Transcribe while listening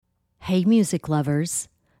Hey, music lovers.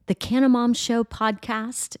 The Canamom Show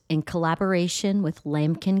podcast, in collaboration with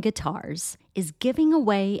Lambkin Guitars, is giving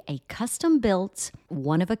away a custom-built,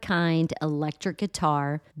 one-of-a-kind electric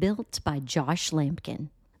guitar built by Josh Lambkin.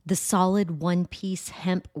 The solid one-piece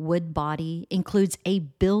hemp wood body includes a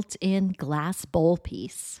built-in glass bowl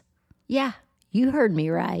piece. Yeah, you heard me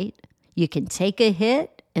right. You can take a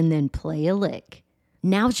hit and then play a lick.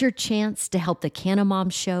 Now's your chance to help the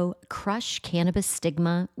Canamom Show crush cannabis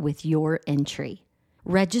stigma with your entry.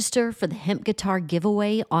 Register for the hemp guitar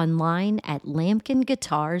giveaway online at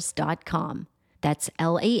lambkinguitars.com. That's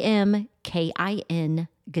LAMKIN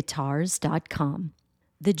guitars.com.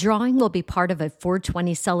 The drawing will be part of a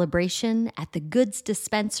 420 celebration at the Goods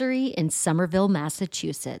Dispensary in Somerville,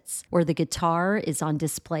 Massachusetts, where the guitar is on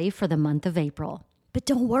display for the month of April. But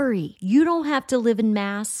don't worry, you don't have to live in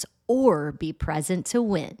Mass or be present to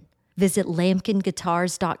win. Visit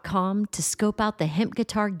lambkinguitars.com to scope out the hemp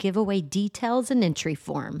guitar giveaway details and entry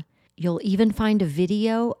form. You'll even find a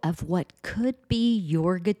video of what could be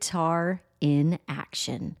your guitar in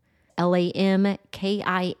action.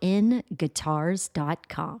 LAMKIN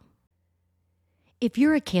guitars.com. If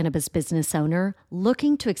you're a cannabis business owner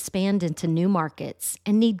looking to expand into new markets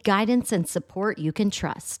and need guidance and support you can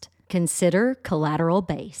trust, consider Collateral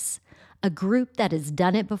Base, a group that has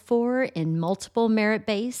done it before in multiple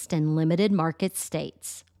merit-based and limited market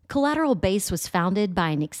states. Collateral Base was founded by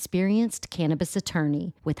an experienced cannabis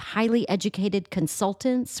attorney with highly educated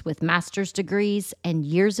consultants with master's degrees and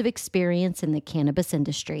years of experience in the cannabis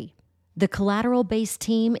industry. The Collateral Base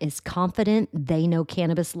team is confident they know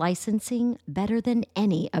cannabis licensing better than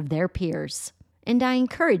any of their peers. And I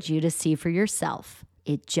encourage you to see for yourself.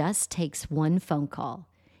 It just takes one phone call.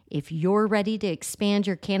 If you're ready to expand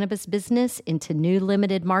your cannabis business into new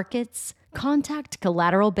limited markets, contact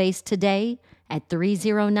Collateral Base today at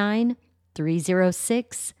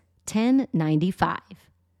 309-306-1095.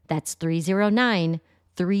 That's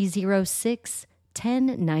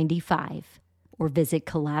 309-306-1095. Or visit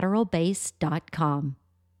collateralbase.com.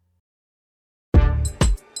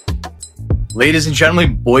 Ladies and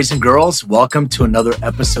gentlemen, boys and girls, welcome to another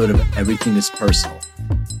episode of Everything is Personal.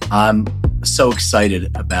 I'm so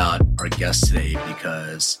excited about our guest today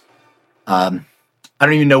because I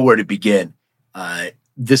don't even know where to begin.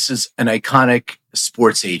 This is an iconic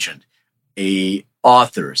sports agent, a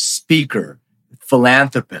author, speaker,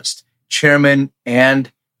 philanthropist, chairman,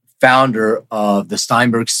 and founder of the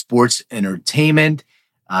Steinberg Sports Entertainment.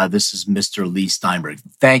 This is Mr. Leigh Steinberg.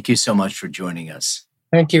 Thank you so much for joining us.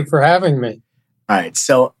 Thank you for having me. All right,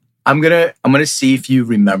 so I'm gonna see if you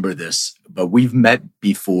remember this, but we've met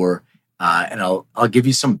before, and I'll give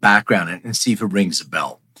you some background and see if it rings a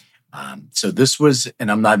bell. So this was,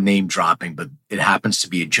 and I'm not name dropping, but it happens to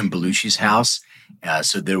be at Jim Belushi's house.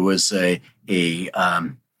 So there was a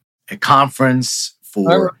conference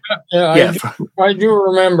for. I do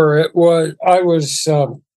remember it was. I was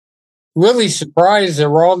really surprised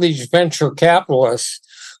there were all these venture capitalists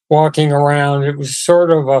walking around. It was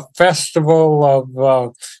sort of a festival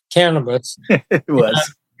of cannabis. It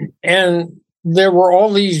was. And there were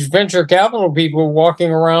all these venture capital people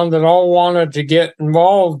walking around that all wanted to get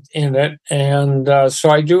involved in it. And so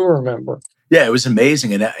I do remember. Yeah, it was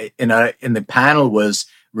amazing. And the panel was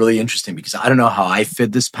really interesting because I don't know how I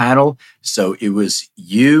fit this panel. So it was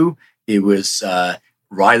you, it was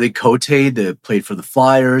Riley Cote that played for the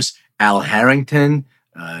Flyers, Al Harrington,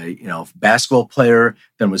 basketball player.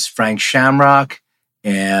 Then was Frank Shamrock,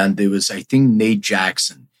 and there was, I think, Nate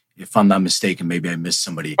Jackson. If I'm not mistaken, maybe I missed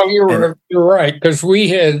somebody. Oh, you're right, because we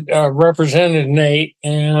had represented Nate,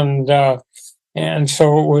 and so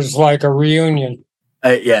it was like a reunion.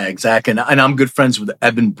 Yeah, exactly. And I'm good friends with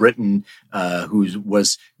Eben Britton, who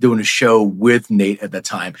was doing a show with Nate at that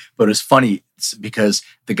time. But it was funny because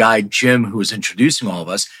the guy, Jim, who was introducing all of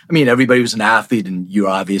us, I mean, everybody was an athlete and you're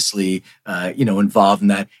obviously, involved in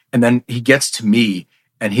that. And then he gets to me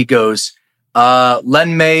and he goes,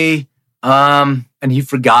 Len May, and he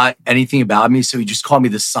forgot anything about me. So he just called me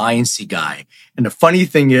the sciencey guy. And the funny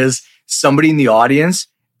thing is somebody in the audience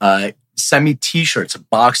sent me t-shirts,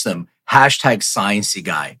 boxed them, #sciencey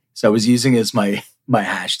guy. So I was using it as my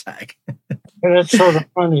hashtag. That's sort of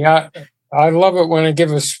funny. I love it when I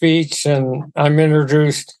give a speech and I'm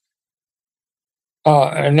introduced.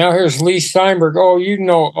 And now here's Leigh Steinberg. Oh,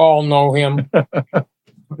 all know him.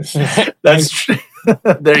 That's true.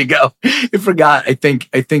 There you go. I forgot. I think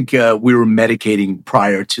we were medicating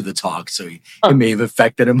prior to the talk, so it may have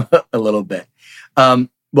affected him a little bit.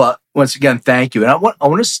 Well, once again, thank you. And I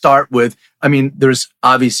want to start with, I mean, there's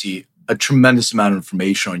obviously a tremendous amount of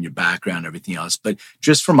information on your background and everything else. But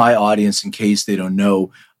just for my audience, in case they don't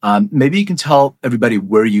know, maybe you can tell everybody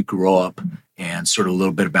where you grew up and sort of a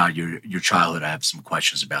little bit about your childhood. I have some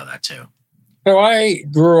questions about that too. So I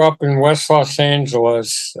grew up in West Los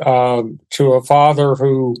Angeles to a father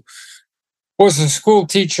who was a school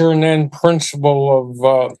teacher and then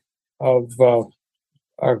principal of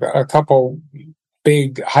a couple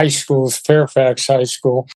big high schools, Fairfax High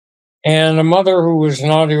School, and a mother who was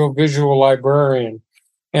an audiovisual librarian.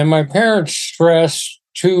 And my parents stressed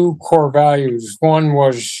two core values. One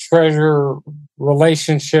was treasure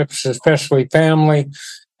relationships, especially family.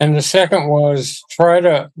 And the second was try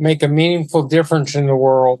to make a meaningful difference in the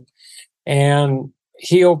world and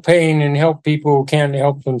heal pain and help people who can't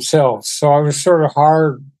help themselves. So I was sort of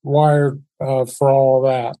hardwired for all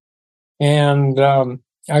of that. And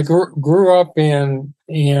I grew up in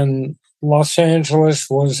Los Angeles,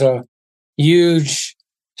 was a huge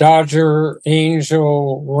Dodger,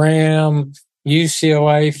 Angel, Ram,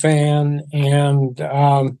 UCLA fan, and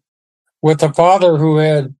with a father who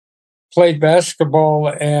had played basketball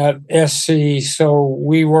at SC, so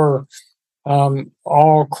we were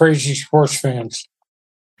all crazy sports fans.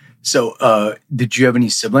 So did you have any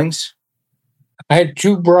siblings? I had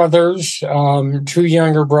two brothers, two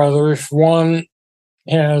younger brothers. One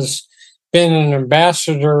has been an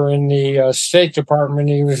ambassador in the State Department.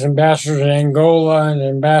 He was ambassador to Angola and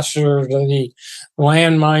ambassador to the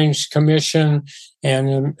Landmines Commission and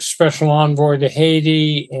a special envoy to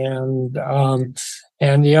Haiti, and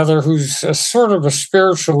the other who's a sort of a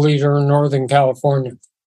spiritual leader in Northern California.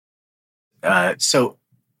 So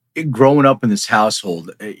growing up in this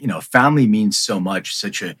household, family means so much,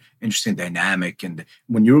 such an interesting dynamic. And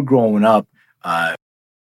when you were growing up,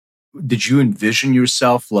 did you envision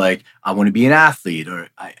yourself like, I want to be an athlete? Or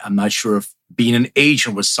I'm not sure if being an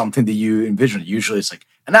agent was something that you envisioned. Usually it's like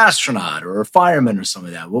an astronaut or a fireman or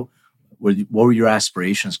something like that. What were your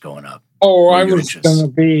aspirations growing up? Oh, I was going to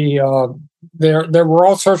be, there were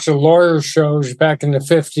all sorts of lawyer shows back in the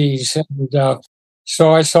 50s. And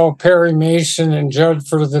so I saw Perry Mason and Judge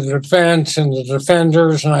for the Defense and the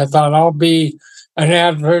Defenders. And I thought I'll be an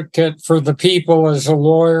advocate for the people as a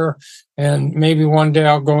lawyer. And maybe one day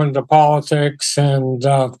I'll go into politics. And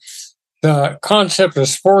the concept of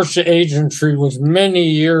sports agentry was many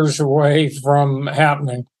years away from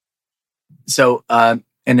happening. So, and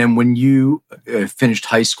then when you finished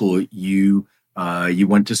high school, you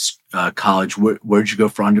went to college. Where'd you go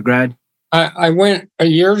for undergrad? I went a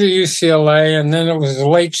year to UCLA, and then it was the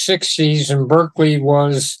late 60s, and Berkeley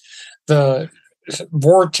was the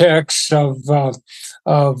vortex of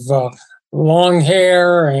long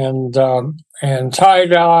hair and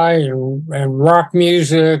tie-dye and rock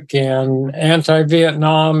music and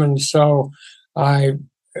anti-Vietnam. And so I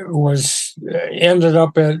ended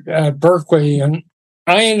up at Berkeley, and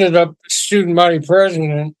I ended up student body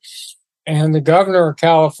president, and the governor of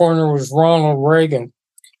California was Ronald Reagan.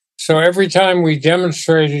 So every time we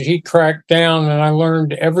demonstrated, he cracked down, and I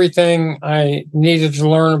learned everything I needed to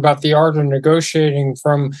learn about the art of negotiating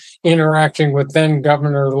from interacting with then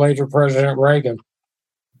Governor, later President Reagan.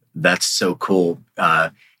 That's so cool.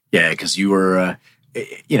 Yeah, because you were,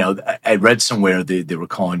 I read somewhere they were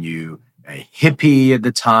calling you a hippie at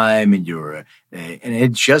the time, and you were, and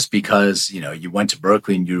it's just because you went to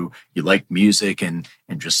Berkeley and you like music and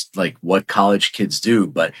just like what college kids do.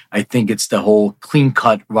 But I think it's the whole clean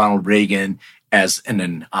cut Ronald Reagan and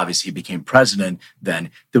then obviously he became president.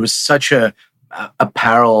 Then there was such a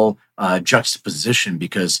parallel juxtaposition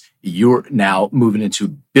because you're now moving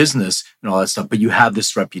into business and all that stuff, but you have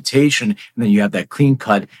this reputation and then you have that clean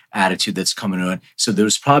cut attitude that's coming on. So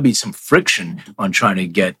there's probably some friction on trying to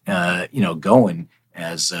get, going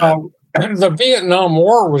as the Vietnam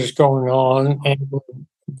War was going on, and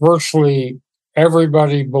virtually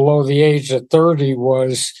everybody below the age of 30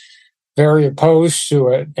 was very opposed to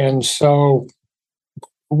it. And so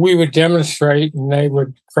we would demonstrate and they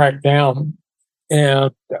would crack down.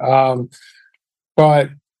 And, but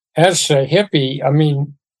as a hippie, I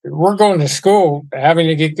mean, we're going to school having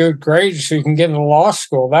to get good grades so you can get into law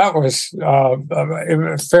school. That was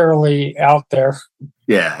fairly out there.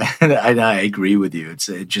 Yeah, I agree with you. It's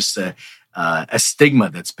just a stigma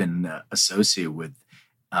that's been associated with.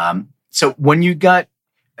 So when you got,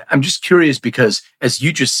 I'm just curious because as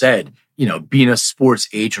you just said, being a sports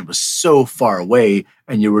agent was so far away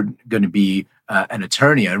and you were going to be an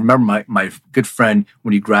attorney. I remember my good friend,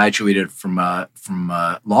 when he graduated from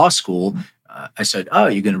law school, I said, "Oh,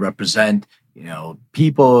 you're going to represent,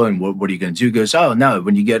 people, and what are you going to do?" He goes, "Oh, no,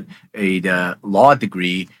 when you get a law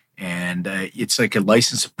degree and it's like a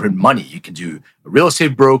license to print money. You can do a real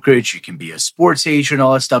estate brokerage, you can be a sports agent,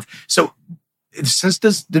 all that stuff. So since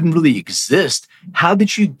this didn't really exist, how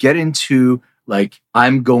did you get into like,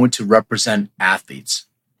 I'm going to represent athletes?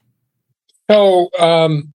 So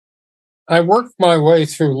I worked my way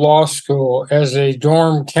through law school as a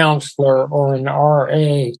dorm counselor or an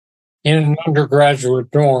RA in an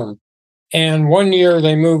undergraduate dorm. And one year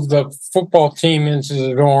they moved the football team into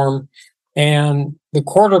the dorm, and the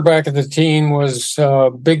quarterback of the team was a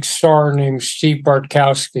big star named Steve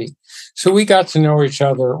Bartkowski. So we got to know each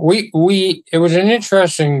other. It was an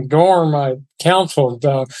interesting dorm I counseled.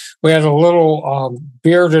 We had a little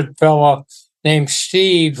bearded fella named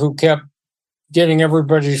Steve who kept getting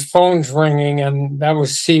everybody's phones ringing, and that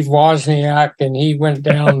was Steve Wozniak, and he went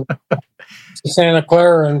down to Santa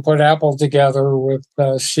Clara and put Apple together with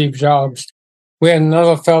Steve Jobs. We had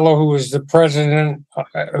another fellow who was the president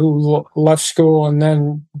who left school and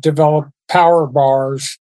then developed power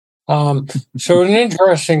bars. So an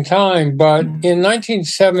interesting time. But in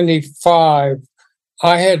 1975,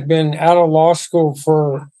 I had been out of law school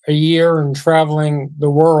for a year and traveling the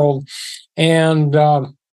world. And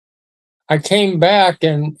I came back,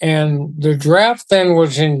 and the draft then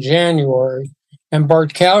was in January. And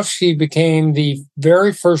Bartkowski became the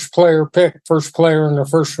very first player picked, first player in the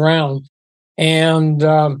first round. And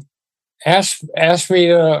asked me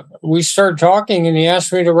to, we started talking, and he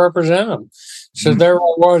asked me to represent him. So there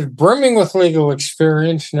I was, brimming with legal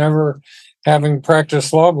experience, never having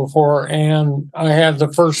practiced law before. And I had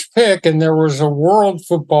the first pick, and there was a World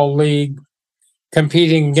Football League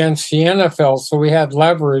competing against the NFL. So we had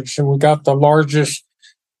leverage, and we got the largest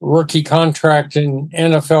rookie contract in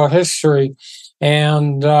NFL history.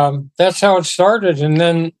 And that's how it started. And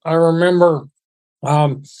then I remember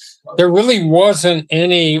there really wasn't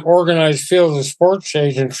any organized field of sports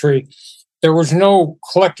agentry. There was no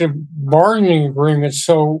collective bargaining agreement,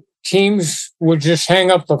 so teams would just hang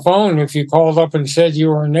up the phone if you called up and said you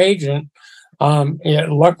were an agent.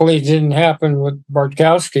 Luckily, it didn't happen with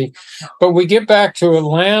Bartkowski. But we get back to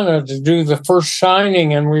Atlanta to do the first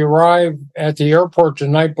signing, and we arrive at the airport the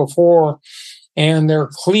night before, and there are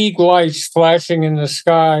Klieg lights flashing in the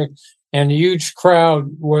sky, and a huge crowd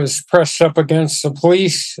was pressed up against the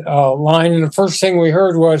police line. And the first thing we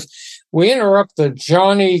heard was, we interrupt the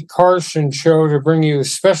Johnny Carson show to bring you a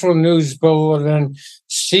special news bulletin.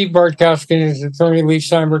 Steve Bartkowski and his attorney, Leigh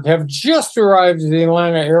Steinberg, have just arrived at the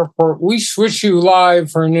Atlanta airport. We switch you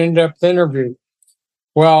live for an in-depth interview.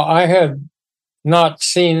 Well, I had not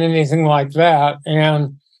seen anything like that.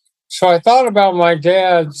 And so I thought about my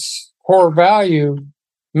dad's core value,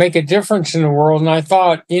 make a difference in the world. And I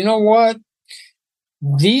thought, you know what?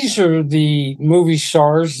 These are the movie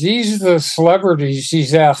stars. These are the celebrities,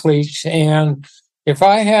 these athletes. And if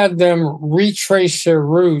I had them retrace their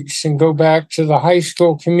roots and go back to the high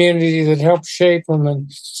school community that helped shape them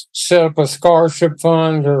and set up a scholarship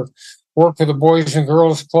fund or work with the Boys and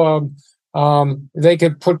Girls Club, they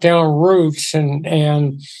could put down roots. And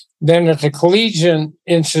then at the collegiate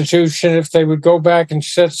institution, if they would go back and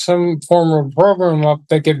set some form of program up,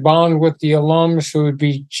 they could bond with the alums who would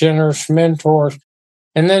be generous mentors.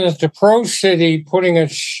 And then at the Pro City, putting a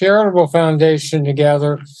charitable foundation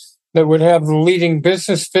together that would have the leading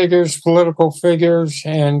business figures, political figures,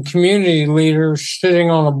 and community leaders sitting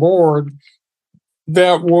on a board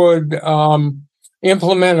that would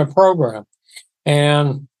implement a program.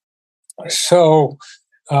 And so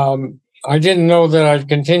I didn't know that I'd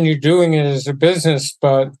continue doing it as a business,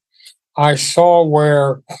 but I saw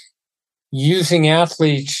where using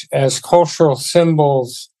athletes as cultural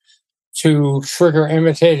symbols to trigger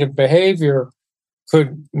imitative behavior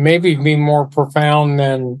could maybe be more profound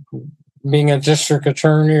than being a district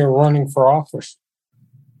attorney or running for office.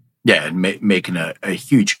 Yeah, and making a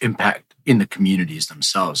huge impact in the communities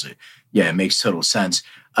themselves. It makes total sense.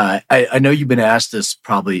 I know you've been asked this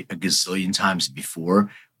probably a gazillion times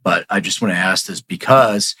before, but I just want to ask this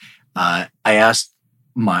because I asked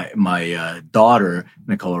my daughter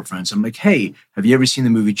and a couple of friends, I'm like, hey, have you ever seen the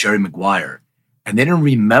movie Jerry Maguire? And they didn't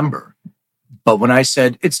remember. But when I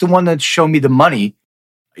said, it's the one that showed me the money,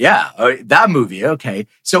 that movie, okay.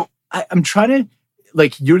 So I'm trying to,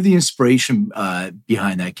 like, you're the inspiration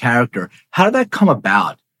behind that character. How did that come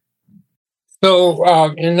about? So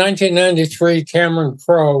in 1993, Cameron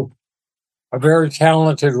Crowe, a very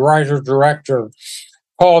talented writer-director,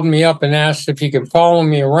 called me up and asked if he could follow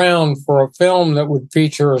me around for a film that would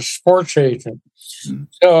feature a sports agent.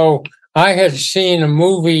 So I had seen a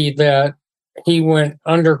movie that he went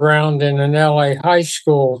underground in an LA high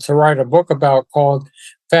school to write a book about called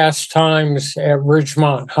Fast Times at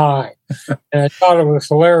Ridgemont High. And I thought it was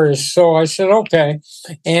hilarious. So I said, okay.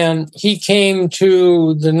 And he came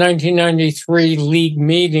to the 1993 league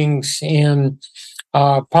meetings in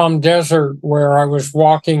Palm Desert, where I was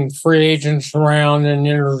walking free agents around and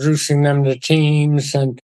introducing them to teams.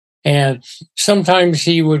 And sometimes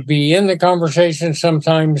he would be in the conversation.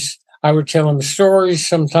 Sometimes I would tell him stories.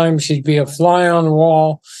 Sometimes he'd be a fly on the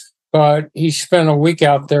wall. But he spent a week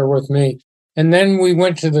out there with me. And then we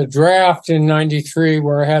went to the draft in 93,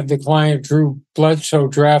 where I had the client Drew Bledsoe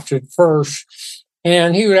drafted first.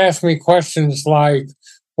 And he would ask me questions like,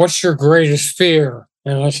 what's your greatest fear?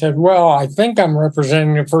 And I said, well, I think I'm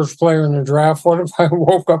representing the first player in the draft. What if I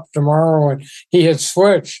woke up tomorrow and he had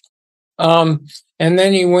switched? And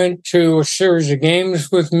then he went to a series of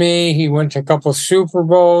games with me. He went to a couple of Super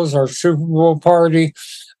Bowls, our Super Bowl party.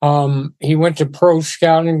 He went to Pro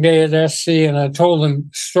Scouting Day at SC, and I told him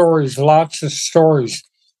stories, lots of stories.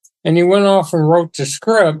 And he went off and wrote the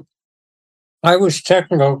script. I was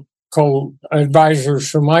technical advisor,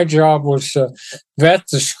 so my job was to vet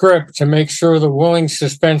the script to make sure the willing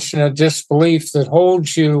suspension of disbelief that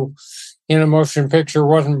holds you in a motion picture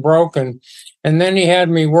wasn't broken. And then he had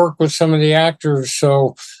me work with some of the actors.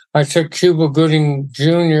 So I took Cuba Gooding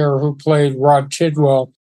Jr., who played Rod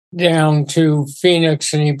Tidwell, down to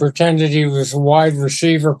Phoenix, and he pretended he was a wide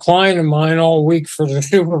receiver client of mine all week for the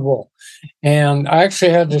Super Bowl. And I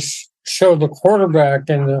actually had to show the quarterback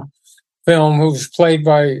in the film, who was played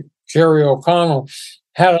by Jerry O'Connell,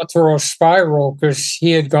 how to throw a spiral because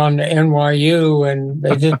he had gone to NYU and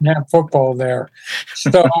they didn't have football there.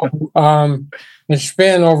 So it's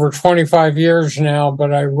been over 25 years now,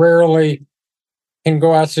 but I rarely can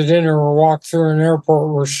go out to dinner or walk through an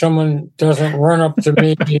airport where someone doesn't run up to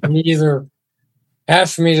me and either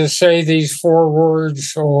ask me to say these 4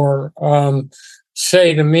 words or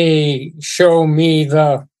say to me, show me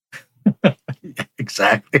the.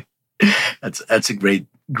 Exactly. That's a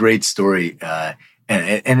great story.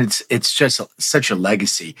 And it's just such a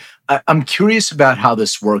legacy. I'm curious about how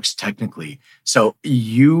this works technically. So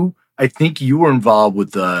I think you were involved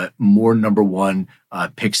with more number 1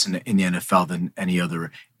 picks in the NFL than any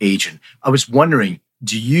other agent. I was wondering,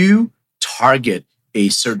 do you target a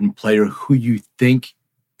certain player who you think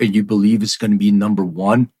and you believe is going to be number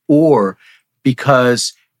 1, or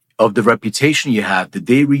because of the reputation you have, did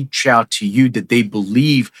they reach out to you? Did they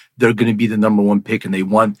believe they're going to be the number 1 pick and they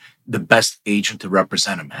want the best agent to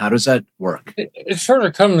represent them? How does that work? It sort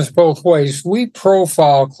of comes both ways. We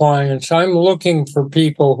profile clients. I'm looking for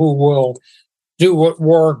people who will do what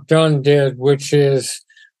Warwick Dunn did, which is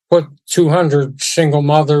put 200 single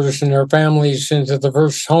mothers and their families into the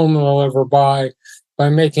first home they'll ever buy by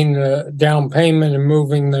making the down payment and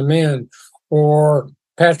moving them in. Or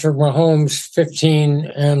Patrick Mahomes'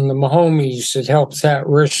 15 and the Mahomies that helps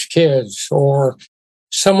at-risk kids. Or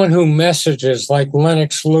someone who messages, like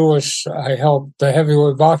Lennox Lewis. I helped the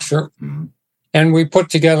heavyweight boxer. Mm-hmm. And we put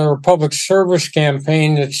together a public service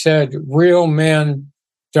campaign that said, real men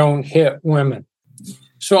don't hit women.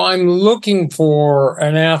 So I'm looking for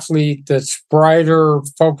an athlete that's brighter,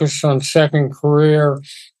 focused on second career,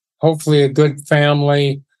 hopefully a good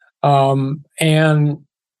family. And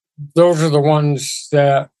those are the ones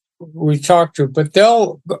that we talk to. But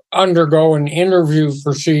they'll undergo an interview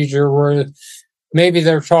procedure where maybe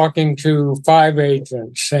they're talking to 5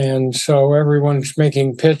 agents, and so everyone's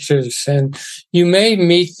making pitches. And you may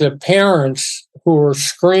meet the parents who are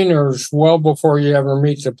screeners well before you ever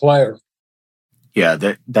meet the player.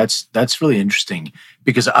 Yeah, that's really interesting,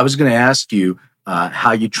 because I was going to ask you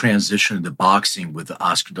how you transitioned to boxing with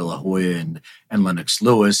Oscar De La Hoya and Lennox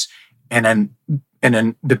Lewis, and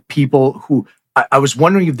then the people who I was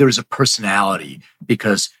wondering if there was a personality,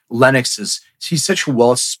 because Lennox he's such a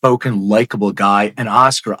well-spoken, likable guy, and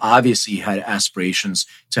Oscar obviously had aspirations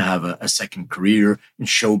to have a second career in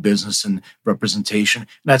show business and representation. And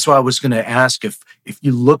that's why I was going to ask if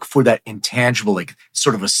you look for that intangible, like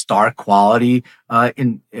sort of a star quality,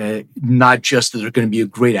 in not just that they're going to be a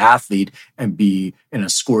great athlete and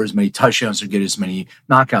score as many touchdowns or get as many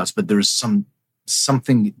knockouts, but there's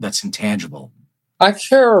something that's intangible. I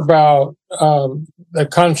care about the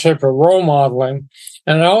concept of role modeling,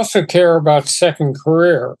 and I also care about second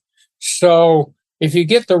career. So if you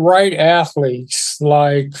get the right athletes,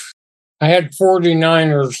 like I had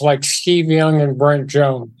 49ers like Steve Young and Brent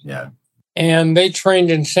Jones. Yeah. And they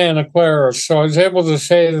trained in Santa Clara. So I was able to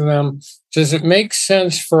say to them, does it make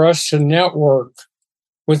sense for us to network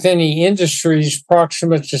with any industries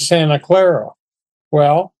proximate to Santa Clara?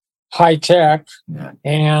 Well, high tech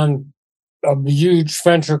and a huge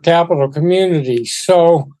venture capital community.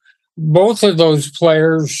 So both of those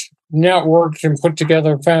players networked and put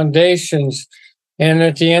together foundations. And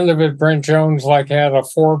at the end of it, Brent Jones had a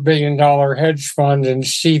 $4 billion hedge fund, and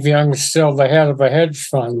Steve Young's still the head of a hedge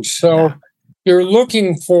fund. So you're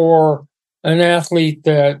looking for an athlete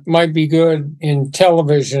that might be good in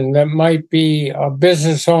television, that might be a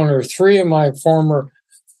business owner. 3 of my former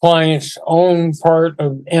clients own part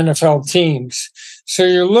of NFL teams. So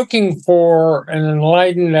you're looking for an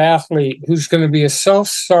enlightened athlete who's going to be a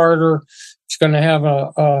self-starter, who's going to have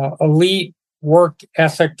a elite work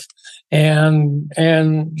ethic, and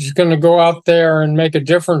is going to go out there and make a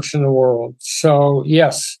difference in the world. So,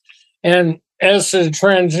 yes. And as a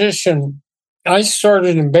transition, I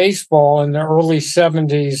started in baseball in the early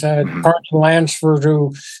 70s. I had Carney Lansford,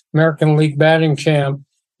 who American League batting champ,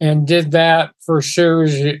 and did that for a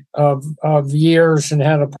series of years and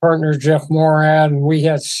had a partner, Jeff Morad, and we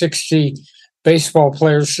had 60 baseball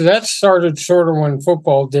players. So that started sort of when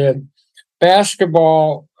football did.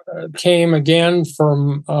 Basketball came again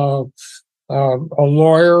from a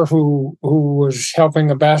lawyer who was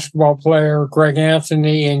helping a basketball player, Greg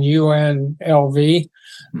Anthony, in UNLV.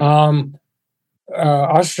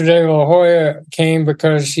 Oscar de la Hoya came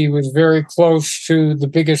because he was very close to the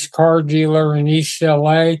biggest car dealer in East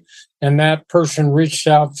LA, and that person reached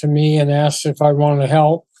out to me and asked if I wanted to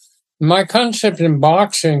help. My concept in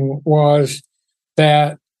boxing was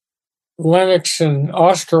that Lennox and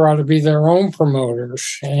Oscar ought to be their own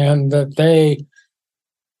promoters, and that they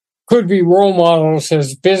could be role models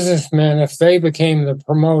as businessmen if they became the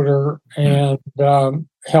promoter and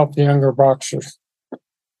help the younger boxers.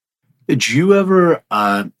 Did you ever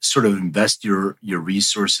sort of invest your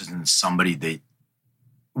resources in somebody that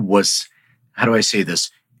was, how do I say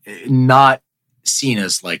this, not seen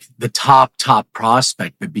as like the top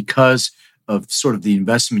prospect, but because of sort of the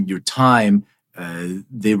investment, your time,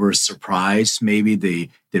 they were surprised? Maybe they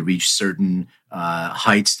reached certain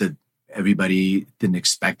heights that everybody didn't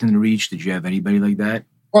expect them to reach. Did you have anybody like that?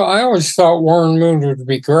 Well, I always thought Warren Moon would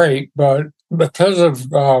be great, but because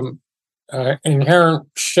of inherent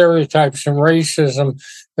stereotypes and racism,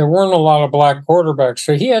 there weren't a lot of black quarterbacks.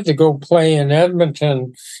 So he had to go play in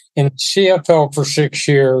Edmonton in CFL for 6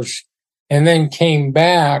 years, and then came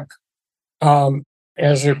back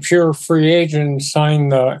as a pure free agent and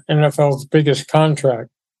signed the NFL's biggest contract.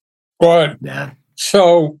 But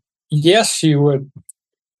so, yes, you would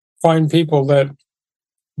find people that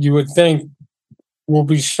you would think will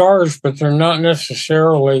be stars, but they're not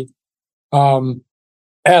necessarily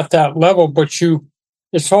at that level. But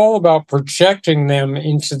it's all about projecting them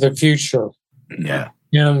into the future. Yeah.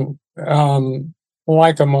 And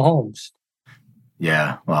like a Mahomes.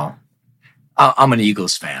 Yeah. Well, I'm an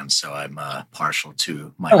Eagles fan, so I'm partial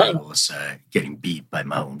to my Eagles getting beat by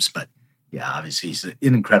Mahomes. But yeah, obviously he's an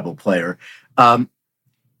incredible player.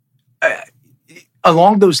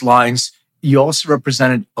 Along those lines, you also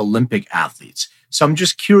represented Olympic athletes. So I'm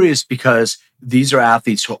just curious, because these are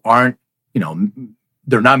athletes who aren't,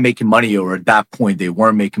 they're not making money, or at that point they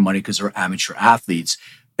weren't making money because they're amateur athletes.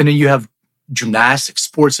 And then you have gymnastics,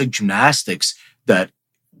 sports like gymnastics, that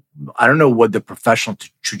I don't know what the professional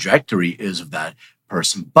trajectory is of that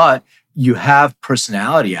person, but you have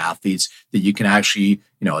personality athletes that you can actually,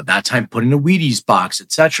 at that time put in a Wheaties box,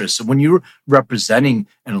 etc. So when you're representing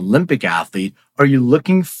an Olympic athlete, are you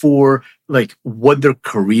looking for like what their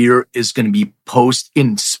career is going to be post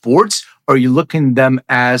in sports? Or are you looking at them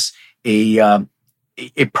as a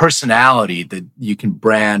personality that you can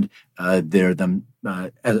brand as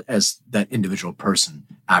that individual person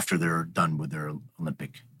after they're done with their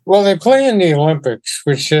Olympic? Well, they play in the Olympics,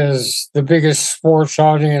 which is the biggest sports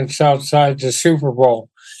audience outside the Super Bowl.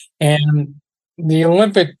 And the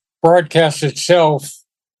Olympic broadcast itself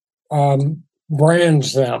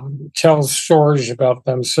brands them, tells stories about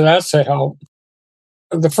them. So that's a help.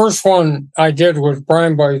 The first one I did was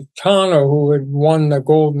Brian Boitano, who had won the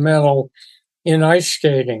gold medal in ice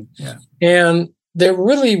skating. Yeah. And there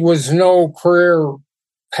really was no career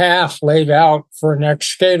path laid out for an ex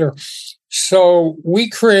skater. So we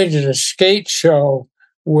created a skate show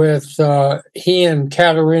with he and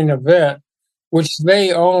Katarina Witt, which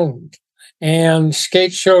they owned. And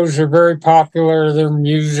skate shows are very popular. They're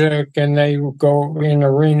music, and they go in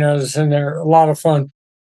arenas, and they're a lot of fun.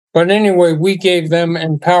 But anyway, we gave them,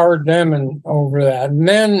 empowered them and over that. And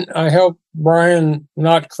then I helped Brian,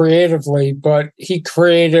 not creatively, but he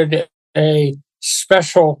created a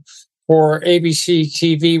special for ABC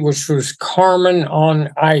TV, which was Carmen on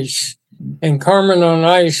Ice. And Carmen on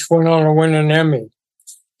Ice went on to win an Emmy.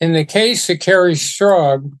 In the case of Carrie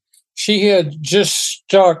Strug, she had just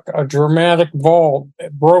stuck a dramatic vault,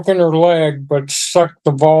 broken her leg, but stuck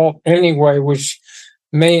the vault anyway, which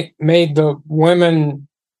made the women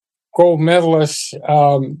gold medalist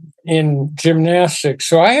in gymnastics.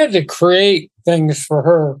 So I had to create things for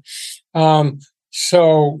her.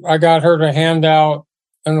 So I got her to hand out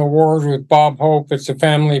an award with Bob Hope at the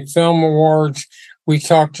Family Film Awards. We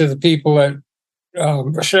talked to the people at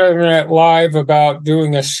Saturday Night Live about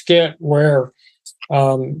doing a skit where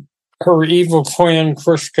her evil twin,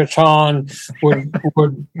 Chris Kattan,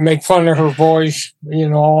 would make fun of her voice,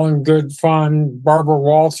 all in good fun. Barbara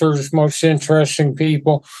Walters, most interesting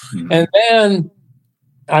people. Mm-hmm. And then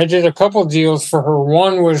I did a couple deals for her.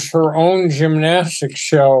 One was her own gymnastics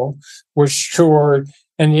show, which toured,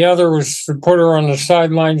 and the other was to put her on the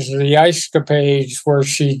sidelines of the Ice Capades, where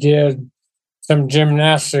she did some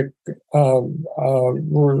gymnastic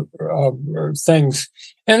things.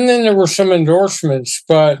 And then there were some endorsements,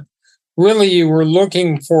 but really you were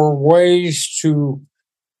looking for ways to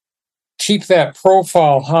keep that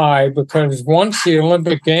profile high, because once the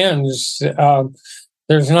Olympic ends,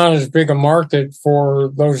 there's not as big a market for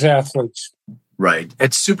those athletes. Right.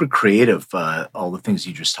 It's super creative, all the things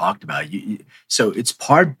you just talked about. So it's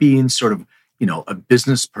part being sort of, a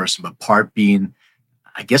business person, but part being,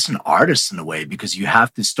 I guess, an artist in a way, because you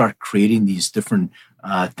have to start creating these different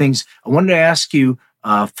things. I wanted to ask you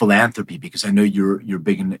philanthropy, because I know you're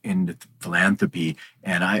big in philanthropy,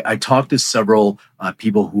 and I talked to several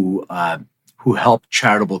people who help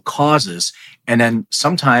charitable causes, and then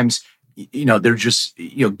sometimes they're just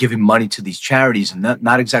giving money to these charities and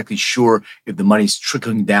not exactly sure if the money's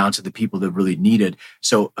trickling down to the people that really need it.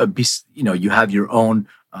 So you have your own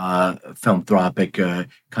philanthropic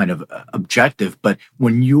kind of objective, but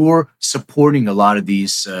when you're supporting a lot of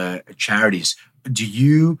these charities, do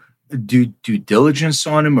you do due diligence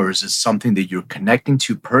on them, or is it something that you're connecting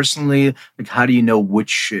to personally? Like, how do you know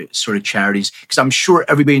which sort of charities? Because I'm sure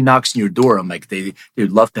everybody knocks on your door. I'm like, they'd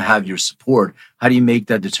love to have your support. How do you make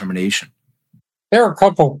that determination? There are a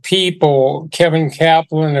couple people, Kevin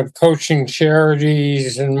Kaplan of Coaching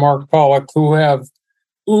Charities and Mark Pollack, who have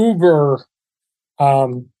Uber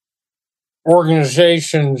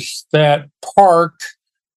organizations that park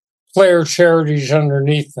player charities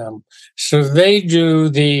underneath them. So they do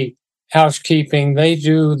the housekeeping, they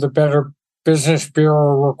do the Better Business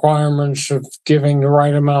Bureau requirements of giving the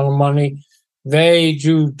right amount of money. They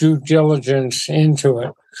do due diligence into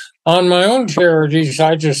it. On my own charities,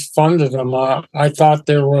 I just funded them. I thought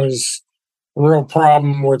there was a real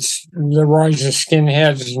problem with the rise of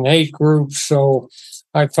skinheads and hate groups, so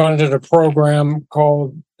I funded a program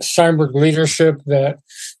called Steinberg Leadership that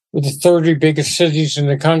with the 30 biggest cities in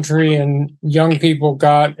the country, and young people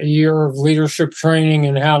got a year of leadership training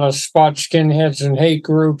in how to spot skinheads and hate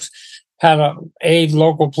groups, how to aid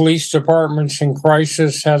local police departments in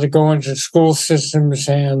crisis, how to go into school systems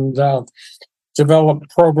and develop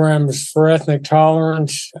programs for ethnic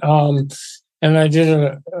tolerance. And I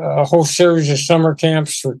did a whole series of summer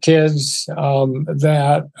camps for kids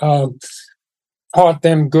that taught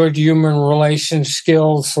them good human relation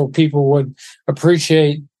skills so people would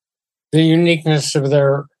appreciate the uniqueness of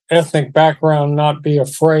their ethnic background, not be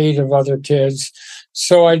afraid of other kids.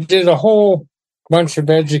 So I did a whole bunch of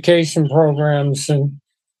education programs. And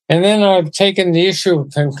then I've taken the issue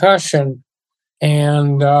of concussion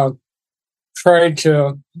and tried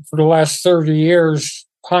to, for the last 30 years,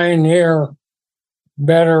 pioneer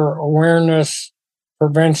better awareness,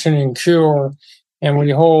 prevention, and cure. And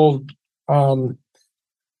we hold,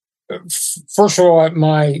 first of all, at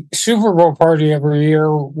my Super Bowl party every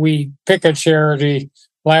year, we pick a charity.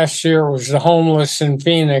 Last year was the homeless in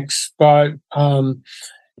Phoenix, and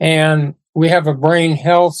we have a brain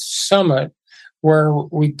health summit where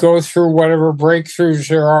we go through whatever breakthroughs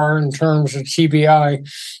there are in terms of TBI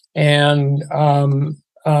and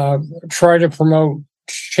try to promote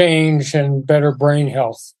change and better brain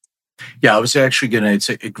health. Yeah, I was actually it's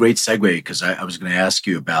a great segue, because I was going to ask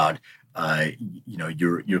you about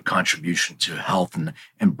your contribution to health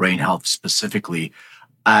and brain health specifically.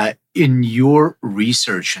 In your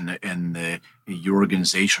research and your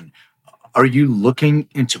organization, are you looking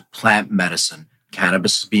into plant medicine,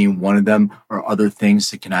 cannabis being one of them, or other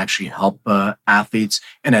things that can actually help athletes?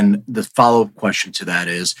 And then the follow-up question to that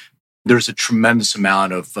is, there's a tremendous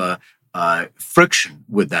amount of friction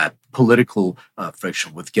with that, political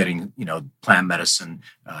friction with getting plant medicine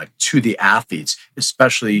to the athletes,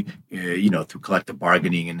 especially through collective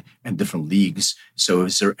bargaining and different leagues. So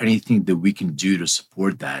is there anything that we can do to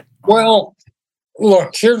support that? Well,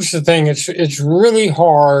 look, here's the thing. It's really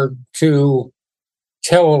hard to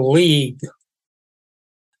tell a league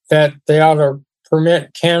that they ought to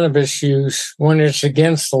permit cannabis use when it's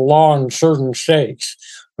against the law in certain states.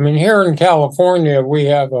 I mean, here in California, we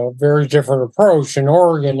have a very different approach, and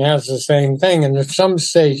Oregon has the same thing, and there's some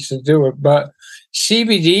states that do it, but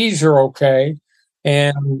CBDs are okay,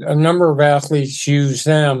 and a number of athletes use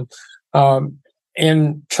them.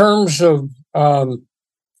 In terms of,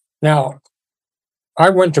 now, I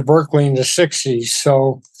went to Berkeley in the 60s,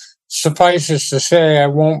 so suffices to say I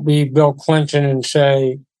won't be Bill Clinton and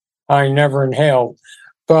say I never inhaled.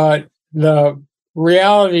 But the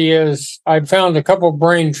reality is I found a couple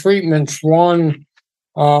brain treatments. One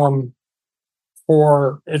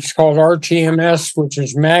it's called RTMS, which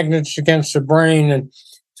is magnets against the brain. And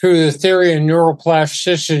through the theory of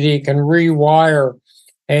neuroplasticity, can rewire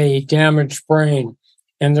a damaged brain.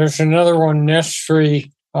 And there's another one,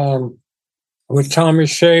 Nestry, with Tommy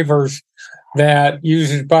Shavers, that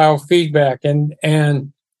uses biofeedback.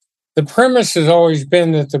 And the premise has always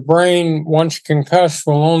been that the brain, once concussed,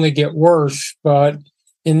 will only get worse. But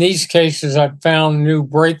in these cases, I've found new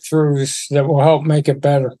breakthroughs that will help make it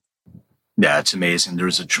better. Yeah, it's amazing.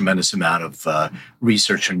 There's a tremendous amount of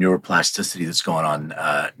research on neuroplasticity that's going on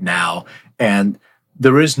now. And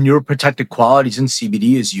there is neuroprotective qualities in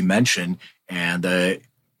CBD, as you mentioned. And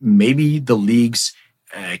maybe the leagues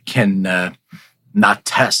can not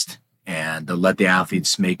test and let the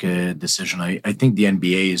athletes make a decision. I think the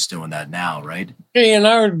NBA is doing that now, right? And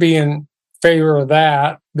I would be in favor of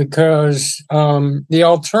that because the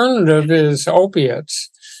alternative is opiates.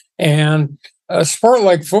 And a sport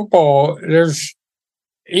like football, there's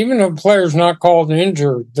even if a player's not called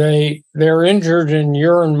injured, they're injured in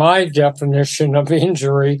your and my definition of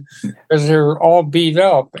injury because they're all beat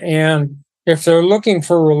up. And if they're looking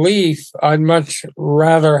for relief, I'd much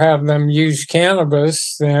rather have them use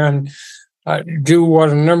cannabis than do what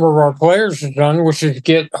a number of our players have done, which is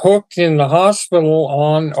get hooked in the hospital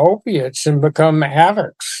on opiates and become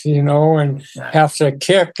addicts, and have to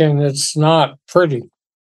kick, and it's not pretty.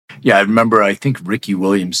 Yeah, I remember, I think Ricky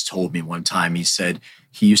Williams told me one time, he said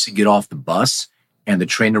he used to get off the bus and the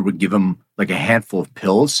trainer would give him like a handful of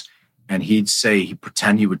pills. And he'd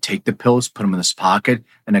pretend he would take the pills, put them in his pocket,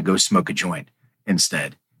 and then go smoke a joint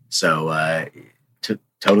instead. So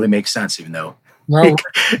totally makes sense, even though. No,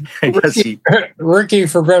 Ricky,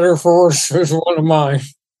 for better or for worse, was one of mine.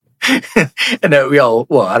 And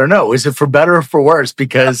I don't know. Is it for better or for worse?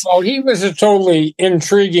 Because he was a totally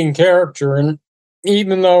intriguing character. And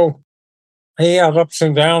even though he had ups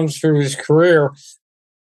and downs through his career,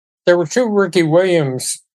 there were two Ricky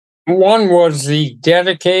Williams. One was the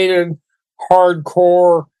dedicated,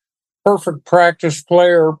 hardcore, perfect practice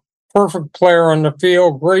player, perfect player on the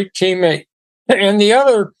field, great teammate. And the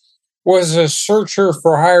other was a searcher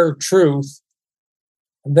for higher truth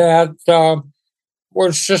that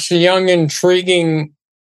was just a young, intriguing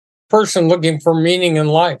person looking for meaning in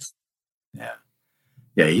life.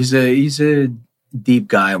 Yeah, he's a deep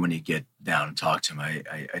guy when you get down and talk to him.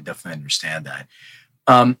 I definitely understand that.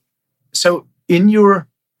 So in your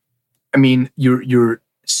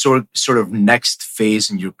sort of next phase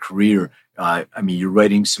in your career, you're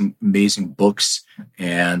writing some amazing books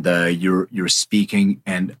and you're speaking.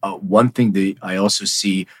 And one thing that I also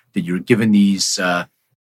see that you're given these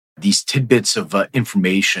tidbits of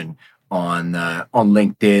information on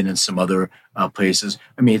LinkedIn and some other places.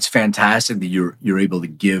 I mean, it's fantastic that you're able to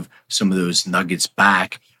give some of those nuggets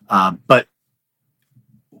back. But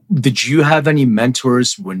did you have any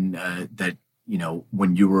mentors when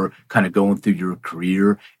when you were kind of going through your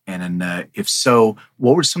career? And then, if so,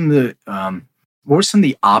 what were some of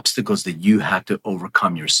the obstacles that you had to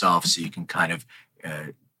overcome yourself, so you can kind of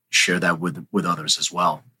share that with others as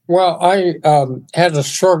well? Well, I had a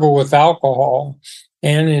struggle with alcohol,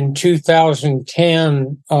 and in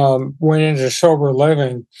 2010 went into sober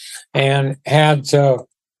living and had to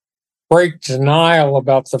break denial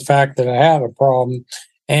about the fact that I had a problem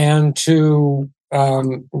and to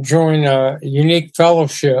join a unique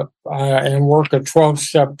fellowship and work a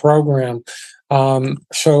 12-step program.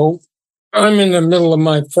 So I'm in the middle of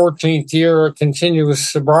my 14th year of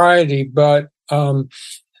continuous sobriety, but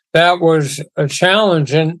that was a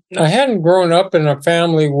challenge. And I hadn't grown up in a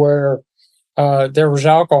family where there was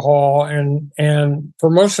alcohol. And for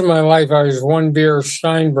most of my life, I was one beer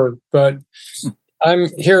Steinberg. But I'm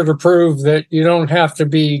here to prove that you don't have to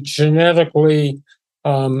be genetically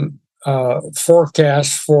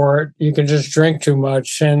forecast for it. You can just drink too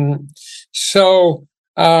much. And so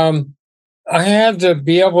I had to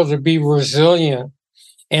be able to be resilient.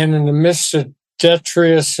 And in the midst of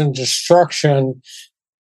detritus and destruction,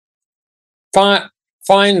 find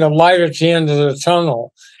the light at the end of the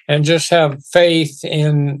tunnel and just have faith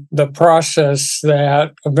in the process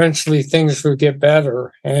that eventually things would get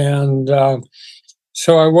better. And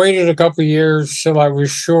So I waited a couple of years till I was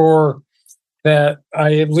sure that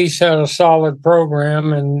I at least had a solid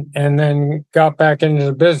program, and then got back into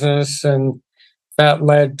the business, and that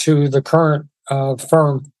led to the current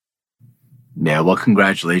firm. Yeah, well,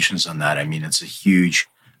 congratulations on that. I mean, it's a huge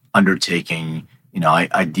undertaking.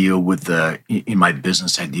 I deal with in my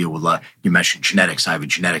business, I deal with, you mentioned genetics. I have a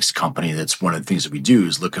genetics company. That's one of the things that we do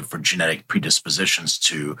is looking for genetic predispositions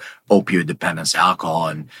to opioid dependence, alcohol.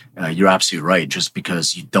 And you're absolutely right. Just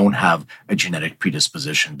because you don't have a genetic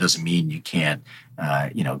predisposition doesn't mean you can't,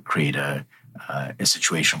 create a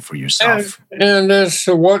situation for yourself. And as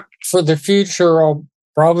to what for the future, I'll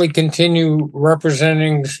probably continue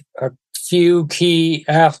representing a few key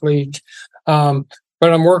athletes.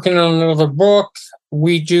 But I'm working on another book.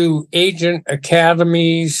 We do agent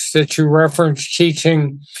academies that you referenced,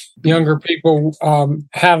 teaching younger people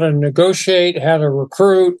how to negotiate, how to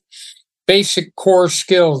recruit, basic core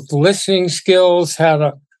skills, listening skills, how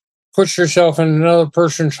to put yourself in another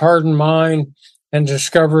person's heart and mind and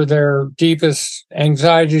discover their deepest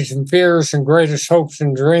anxieties and fears and greatest hopes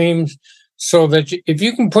and dreams. So that if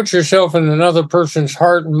you can put yourself in another person's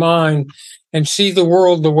heart and mind and see the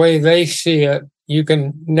world the way they see it, you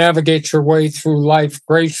can navigate your way through life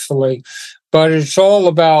gracefully. But it's all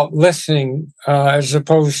about listening as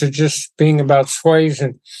opposed to just being about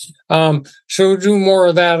suasion. So do more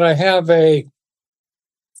of that. I have a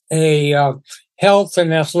health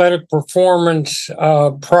and athletic performance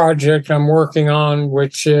project I'm working on,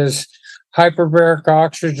 which is hyperbaric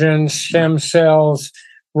oxygen, stem cells,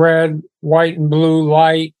 red, white, and blue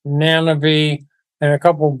light, nanoV, and a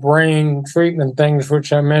couple brain treatment things,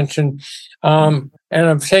 which I mentioned. And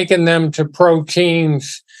I've taken them to pro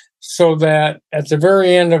teams so that at the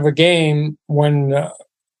very end of a game, when the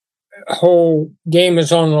whole game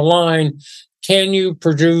is on the line, can you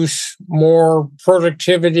produce more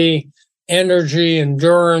productivity, energy,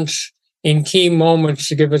 endurance in key moments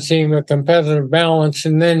to give a team a competitive balance?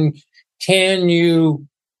 And then can you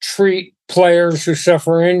treat players who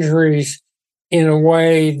suffer injuries in a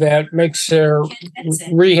way that makes their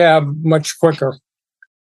rehab much quicker?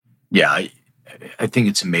 Yeah, I think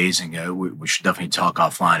it's amazing. We should definitely talk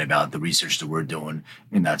offline about the research that we're doing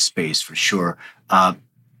in that space for sure. I'm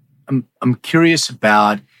curious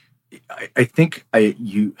about. I think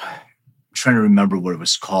I'm trying to remember what it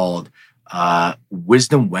was called.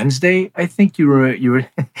 Wisdom Wednesday. I think you were,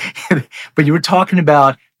 but you were talking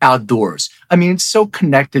about outdoors. I mean, it's so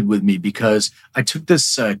connected with me because I took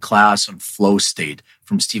this class on flow state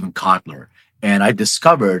from Stephen Kotler, and I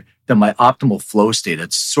discovered that my optimal flow state,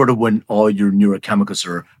 it's sort of when all your neurochemicals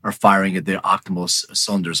are firing at their optimal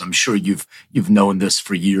cylinders. I'm sure you've known this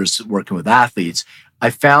for years working with athletes. I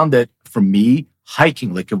found that for me,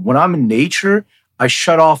 hiking, like when I'm in nature, I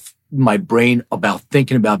shut off my brain about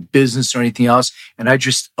thinking about business or anything else, and I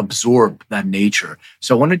just absorb that nature.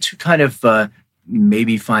 So I wanted to kind of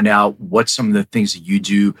maybe find out what some of the things that you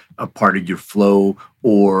do a part of your flow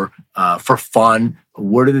or for fun.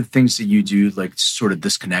 What are the things that you do, like sort of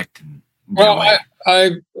disconnect? I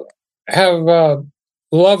have a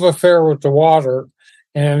love affair with the water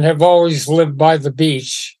and have always lived by the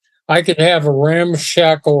beach. I could have a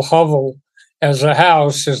ramshackle hovel as a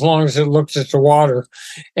house as long as it looked at the water.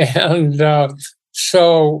 And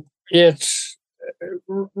so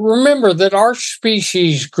remember that our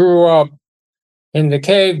species grew up in the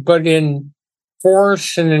cave, but in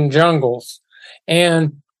forests and in jungles.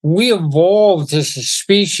 And we evolved as a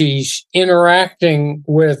species interacting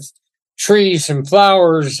with trees and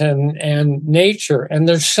flowers and nature. And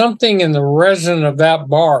there's something in the resin of that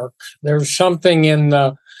bark. There's something in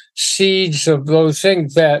the seeds of those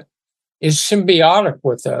things that is symbiotic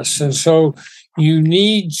with us. And so you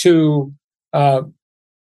need to,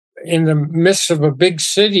 in the midst of a big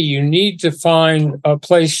city, you need to find a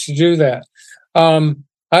place to do that.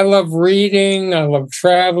 I love reading. I love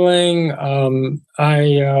traveling.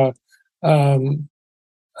 I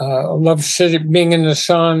love being in the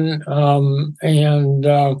sun.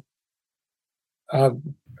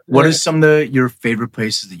 What are some of your favorite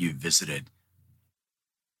places that you've visited?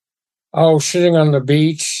 Oh, sitting on the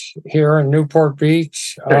beach here in Newport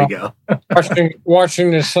Beach. There you go.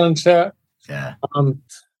 watching the sunset. Yeah.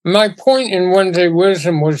 My point in Wednesday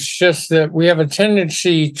Wisdom was just that we have a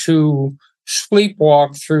tendency to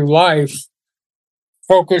sleepwalk through life,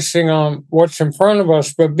 focusing on what's in front of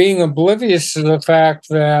us, but being oblivious to the fact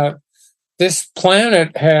that this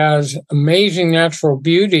planet has amazing natural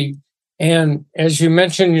beauty. And as you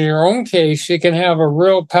mentioned in your own case, it can have a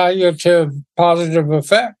real palliative positive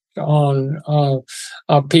effect on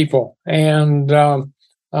people. And I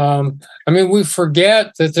mean, we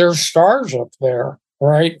forget that there's stars up there.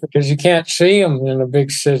 right? Because you can't see them in a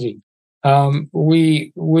big city.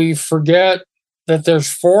 We forget that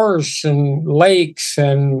there's forests and lakes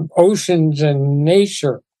and oceans and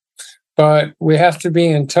nature, but we have to be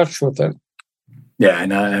in touch with it. Yeah,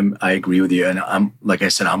 and I agree with you. And I'm like I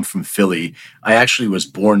said, I'm from Philly. I actually was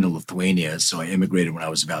born in Lithuania, so I immigrated when I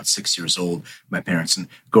was about 6 years old. My parents, and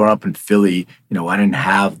growing up in Philly, I didn't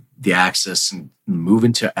have the access, and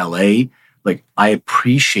moving to LA. Like, I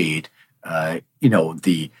appreciate,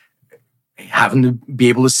 the having to be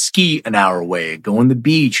able to ski an hour away, go on the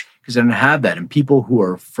beach, because I didn't have that. And people who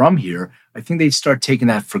are from here, I think they start taking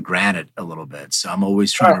that for granted a little bit. So I'm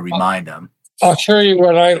always trying to remind them. I'll show you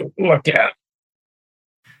what I look at.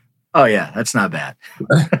 Oh, yeah, that's not bad.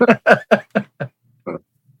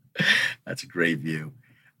 That's a great view.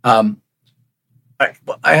 I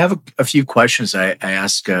have a few questions I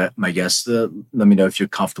ask my guests. Let me know if you're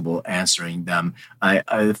comfortable answering them.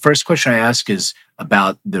 The first question I ask is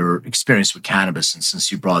about their experience with cannabis. And since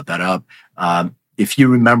you brought that up, if you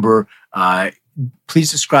remember,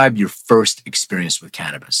 please describe your first experience with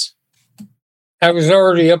cannabis. I was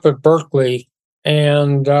already up at Berkeley,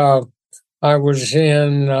 and I was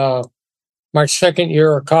in my second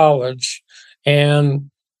year of college.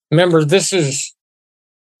 And remember,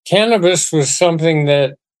 cannabis was something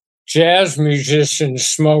that jazz musicians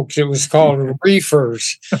smoked. It was called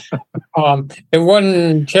reefers. It wasn't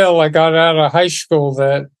until I got out of high school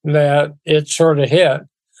that it sort of hit.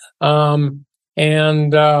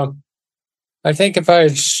 And I think if I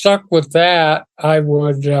had stuck with that, I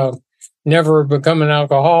would never have become an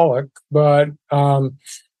alcoholic. But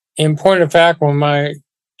in point of fact, when I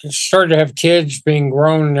started to have kids being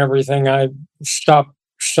grown and everything, I stopped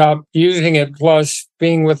using it, plus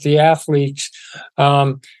being with the athletes.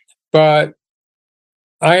 But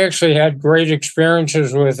I actually had great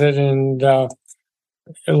experiences with it, and I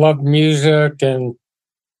loved music and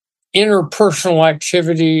interpersonal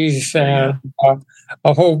activities and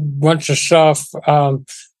a whole bunch of stuff.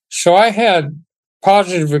 So I had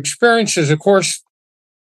positive experiences. Of course,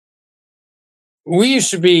 we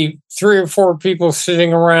used to be 3 or 4 people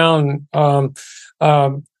sitting around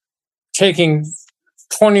taking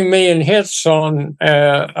 20 million hits on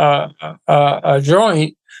a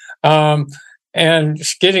joint and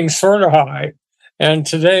getting sort of high. And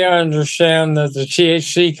today I understand that the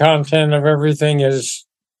THC content of everything is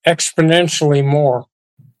exponentially more.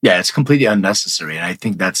 Yeah, it's completely unnecessary. And I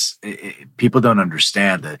think people don't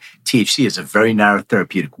understand that THC is a very narrow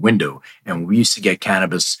therapeutic window. And we used to get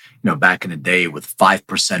cannabis, back in the day with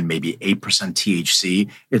 5%, maybe 8% THC.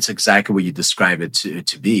 It's exactly what you describe it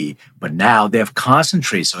to be. But now they have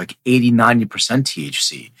concentrates, so like 80, 90%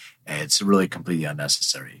 THC. And it's really completely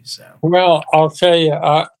unnecessary. So, well, I'll tell you,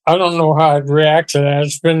 I don't know how I'd react to that.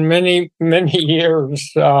 It's been many, many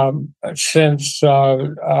years since I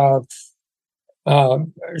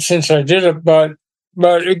did it, but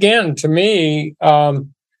again, to me,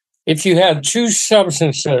 if you had 2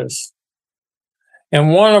 substances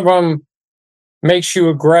and one of them makes you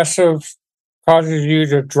aggressive, causes you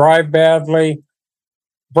to drive badly,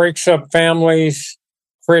 breaks up families,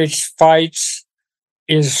 creates fights,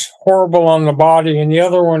 is horrible on the body, and the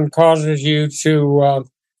other one causes you to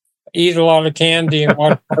eat a lot of candy and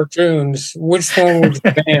watch cartoons, which one would you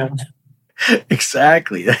ban?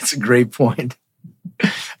 Exactly. That's a great point.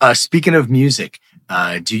 Speaking of music,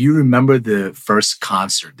 do you remember the first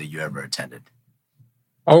concert that you ever attended?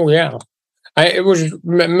 Oh yeah,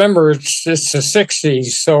 remember it's the '60s,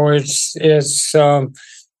 so it's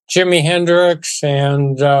Jimi Hendrix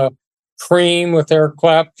and Cream with Eric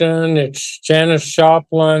Clapton. It's Janis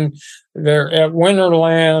Joplin. They're at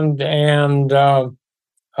Winterland and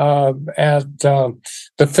at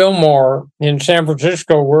the Fillmore in San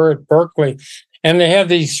Francisco. We're at Berkeley. And they had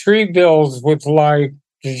these 3 bills with like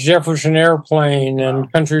the Jefferson Airplane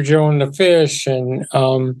and Country Joe and the Fish and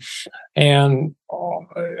all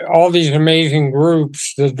these amazing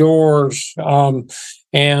groups, the Doors. I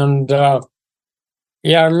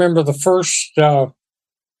remember the first 5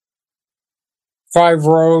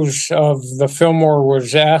 rows of the Fillmore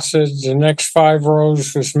was acid. The next 5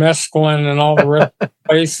 rows was mescaline, and all the rest of the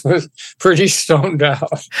place was pretty stoned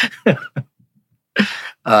out.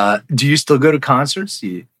 Do you still go to concerts? Do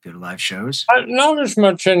you go to live shows? Not as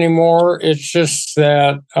much anymore. It's just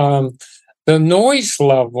that the noise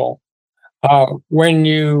level, when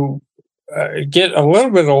you get a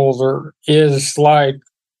little bit older, is like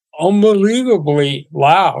unbelievably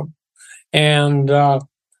loud. And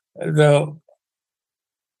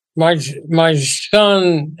my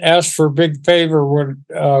son asked for a big favor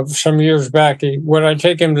some years back. Would I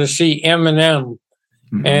take him to see Eminem?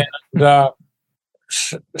 Mm-hmm. And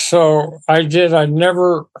so I did. I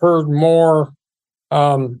never heard more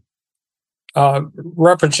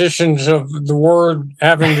repetitions of the word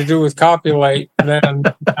having to do with copulate than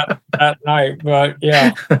that night. But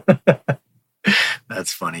yeah.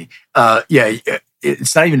 That's funny. Yeah,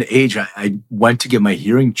 it's not even age. I went to get my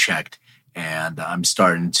hearing checked, and I'm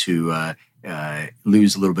starting to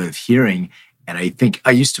lose a little bit of hearing. And I think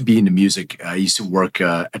I used to be into music. I used to work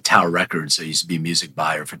at Tower Records. I used to be a music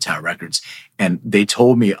buyer for Tower Records. And they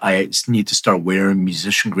told me I need to start wearing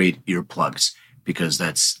musician-grade earplugs because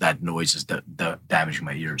that noise is damaging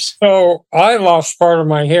my ears. So I lost part of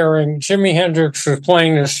my hearing. Jimi Hendrix was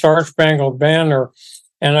playing the Star Spangled Banner,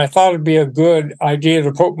 and I thought it'd be a good idea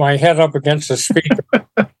to put my head up against the speaker.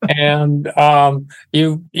 And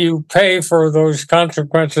you pay for those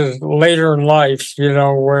consequences later in life,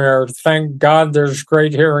 where thank God there's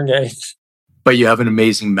great hearing aids. But you have an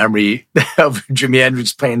amazing memory of Jimi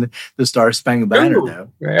Hendrix playing the Star Spangled Banner,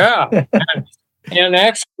 though. Yeah. And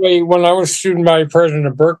actually, when I was student body president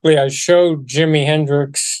of Berkeley, I showed Jimi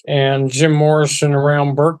Hendrix and Jim Morrison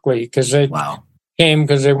around Berkeley because they came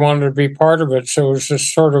because they wanted to be part of it. So it was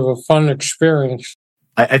just sort of a fun experience.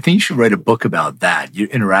 I think you should write a book about that, your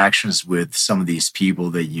interactions with some of these people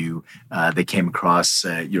that you that came across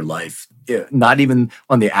your life, not even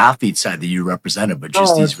on the athlete side that you represented, but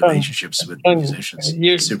just these relationships with musicians.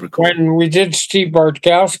 Super cool. When we did Steve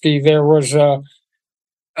Bartkowski, there was a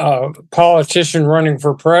politician running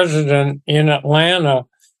for president in Atlanta,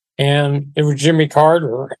 and it was Jimmy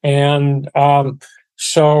Carter. And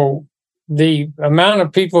so the amount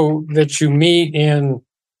of people that you meet in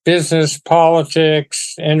business,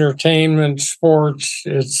 politics, entertainment, sports,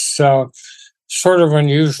 it's sort of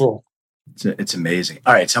unusual. It's amazing.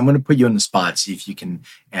 All right, so I'm going to put you on the spot, see if you can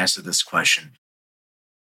answer this question.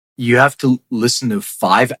 You have to listen to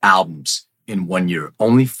 5 albums in 1 year,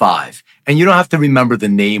 only 5. And you don't have to remember the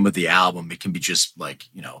name of the album. It can be just like,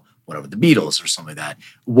 whatever, the Beatles or something like that.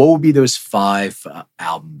 What would be those 5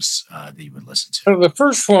 albums that you would listen to? So the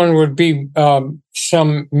first one would be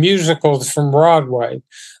some musicals from Broadway,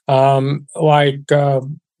 like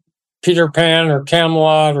Peter Pan or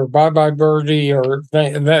Camelot or Bye Bye Birdie, or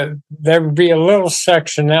that there would be a little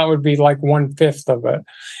section that would be like 1/5 of it.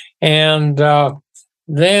 And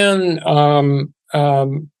then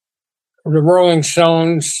the Rolling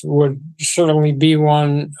Stones would certainly be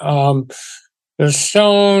one. The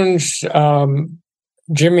Stones,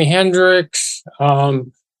 Jimi Hendrix,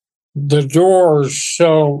 The Doors.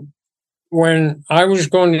 So when I was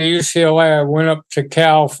going to UCLA, I went up to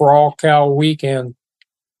Cal for All Cal weekend,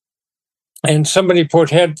 and somebody put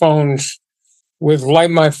headphones with Light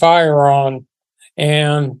My Fire on,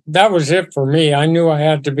 and that was it for me. I knew I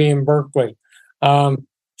had to be in Berkeley.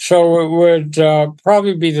 So it would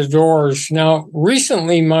probably be The Doors. Now,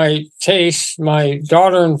 recently, my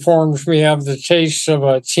daughter informs me of the taste of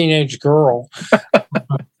a teenage girl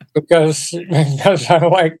because I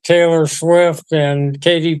like Taylor Swift and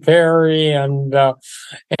Katy Perry and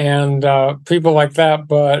people like that.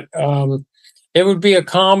 But it would be a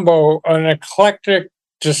combo, an eclectic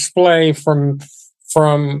display from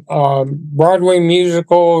Broadway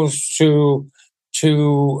musicals to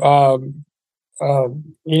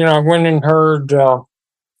I went and heard, oh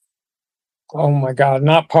my God,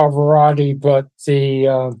 not Pavarotti, but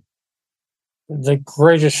the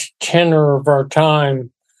greatest tenor of our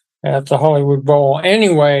time at the Hollywood Bowl.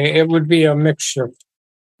 Anyway, it would be a mixture.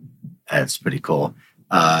 That's pretty cool.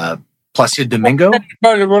 Placido Domingo?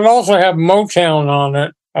 But it would also have Motown on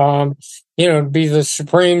it. It'd be the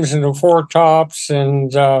Supremes and the Four Tops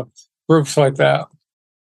and groups like that.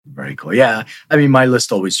 Very cool. Yeah. I mean, my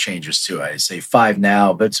list always changes too. I say 5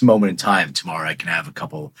 now, but it's a moment in time. Tomorrow I can have a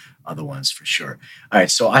couple other ones for sure. All right.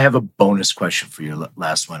 So I have a bonus question for your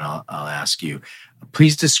last one. I'll ask you.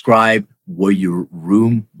 Please describe what your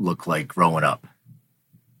room looked like growing up.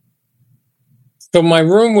 So my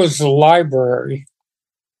room was the library.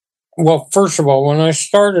 Well, first of all, when I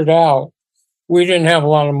started out, we didn't have a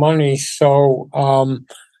lot of money. So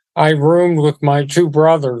I roomed with my 2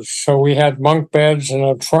 brothers. So we had bunk beds and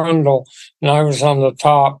a trundle, and I was on the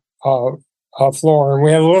top floor. And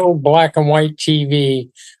we had a little black and white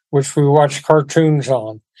TV, which we watched cartoons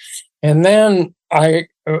on. And then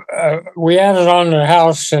we added on to the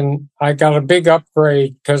house, and I got a big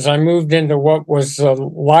upgrade because I moved into what was the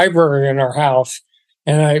library in our house,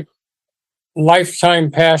 and I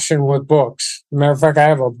lifetime passion with books. Matter of fact, I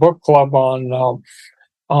have a book club on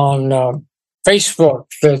Facebook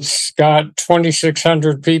that's got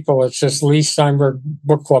 2,600 people. It's just Leigh Steinberg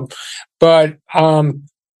Book Club. But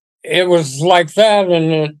it was like that,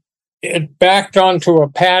 and it backed onto a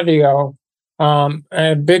patio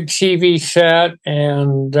a big TV set,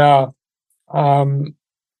 and that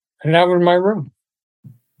was my room.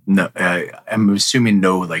 No, I'm assuming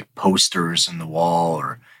no like posters on the wall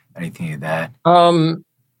or anything like that.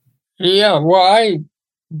 Yeah, well, I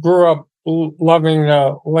grew up loving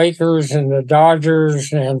the Lakers and the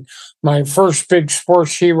Dodgers, and my first big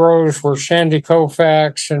sports heroes were Sandy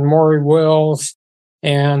Koufax and Maury Wills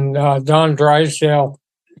and Don Drysdale.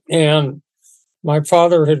 And my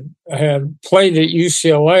father had played at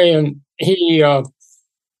UCLA, and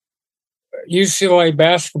UCLA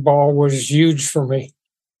basketball was huge for me.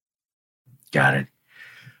 Got it.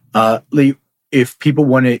 Leigh, if people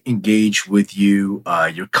want to engage with you,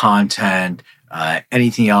 your content,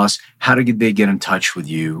 anything else, how do they get in touch with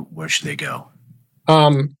you? Where should they go?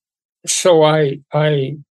 So I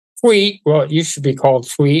tweet. Well, it used to be called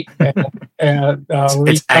tweet.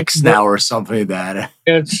 It's X now or something like that.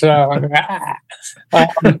 It's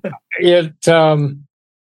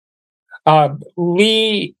Leigh,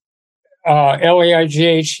 Leigh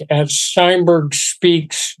at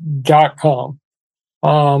steinbergspeaks.com.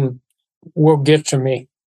 Will get to me.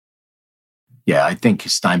 Yeah, I think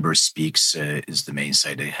Steinberg Speaks is the main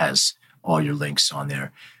site. It has all your links on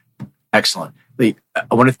there. Excellent. Leigh,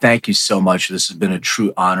 I want to thank you so much. This has been a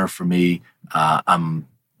true honor for me. I'm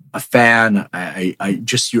a fan. I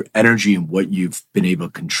just your energy and what you've been able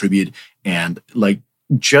to contribute, and like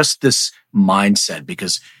just this mindset,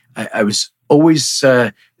 because I was always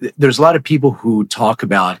there's a lot of people who talk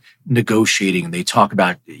about negotiating, and they talk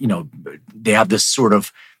about, they have this sort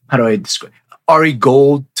of, how do I describe, Ari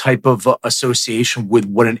Gold type of association with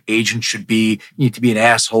what an agent should be. You need to be an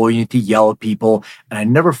asshole. You need to yell at people. And I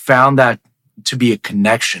never found that to be a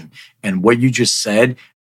connection. And what you just said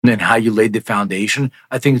and how you laid the foundation,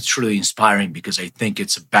 I think it's truly inspiring, because I think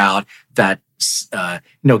it's about that,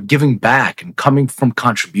 giving back and coming from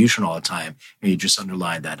contribution all the time. And you just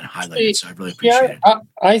underlined that and highlighted it. So I really appreciate it.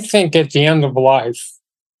 I think at the end of life,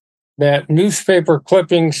 that newspaper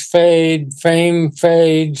clippings fade, fame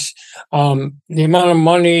fades, the amount of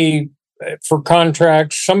money for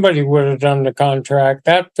contracts, somebody would have done the contract,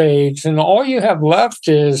 that fades. And all you have left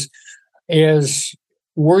is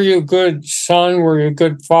were you a good son? Were you a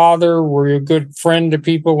good father? Were you a good friend to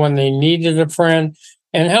people when they needed a friend?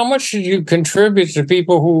 And how much did you contribute to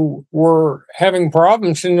people who were having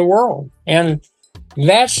problems in the world? And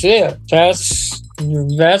that's it. That's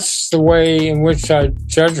the way in which I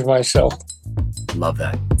judge myself. Love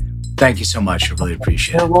that. Thank you so much. I really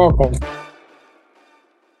appreciate it. You're welcome.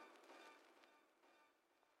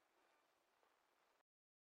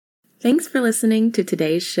 Thanks for listening to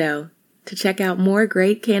today's show. To check out more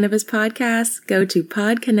great cannabis podcasts, go to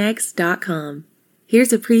podconnects.com.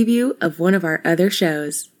 Here's a preview of one of our other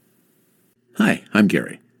shows. Hi, I'm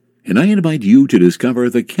Gary, and I invite you to discover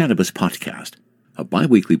the Cannabis Podcast, a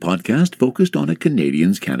bi-weekly podcast focused on a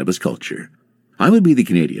Canadian's cannabis culture. I would be the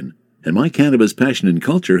Canadian, and my cannabis passion and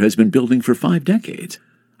culture has been building for 5 decades.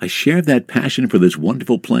 I share that passion for this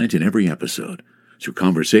wonderful plant in every episode, through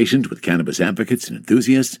conversations with cannabis advocates and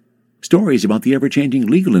enthusiasts, stories about the ever-changing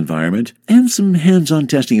legal environment, and some hands-on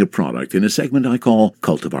testing of product in a segment I call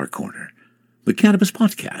Cultivar Corner. The Cannabis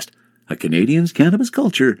Podcast, a Canadian's cannabis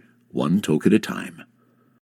culture, one toke at a time.